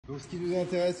Donc ce qui nous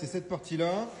intéresse, c'est cette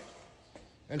partie-là.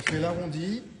 Elle fait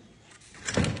l'arrondi.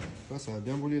 Ça va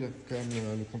bien brûler là, quand même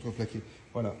le contreplaqué.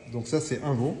 Voilà, donc ça c'est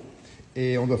un veau.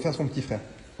 Et on doit faire son petit frère.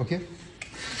 Ok?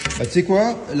 Bah, tu sais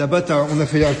quoi? Là-bas, on a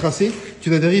fait un tracé. Tu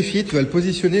vas vérifier, tu vas le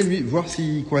positionner, lui, voir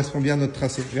s'il correspond bien à notre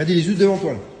tracé. Regarde, il est juste devant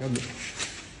toi là. Regarde-le.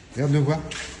 Regarde-le voir.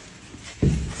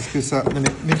 Est-ce que ça. Non mais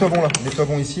mets-toi bon là. Mets-toi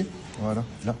bon ici. Voilà,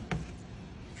 là.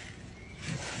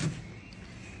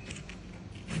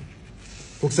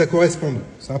 Faut que ça corresponde.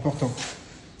 C'est important.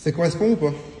 Ça correspond ou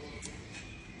pas?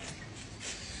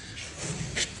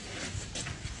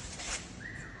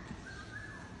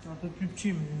 Un peu plus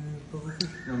petit, mais pas beaucoup.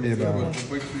 Non, mais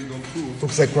faut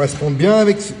que ça corresponde bien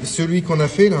avec celui qu'on a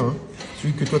fait là. Hein.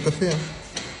 Celui que toi t'as fait.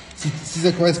 Hein. Si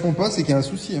ça correspond pas, c'est qu'il y a un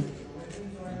souci. Hein.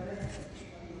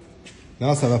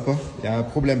 Non, ça va pas. Il y a un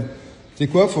problème. Tu sais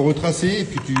quoi? Faut retracer et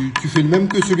puis tu fais le même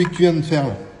que celui que tu viens de faire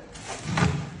là.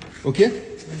 Ok?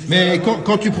 Mais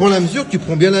quand tu prends la mesure, tu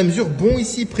prends bien la mesure bon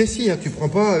ici, précis. Hein. Tu prends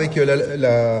pas avec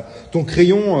ton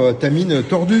crayon, ta mine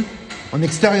tordue en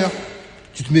extérieur.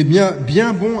 Tu te mets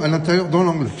bien bon à l'intérieur dans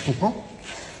l'angle. Tu comprends?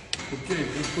 Ok, il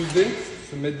faut poser,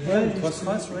 se mettre bien, tracer.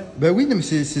 Ouais. Bah oui, non, mais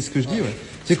c'est ce que je dis. Ouais.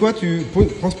 Tu sais quoi? Tu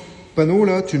prends ce panneau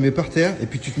là, tu le mets par terre et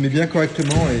puis tu te mets bien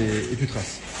correctement et tu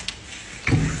traces.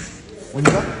 On y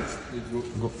va? Let's go.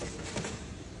 Go.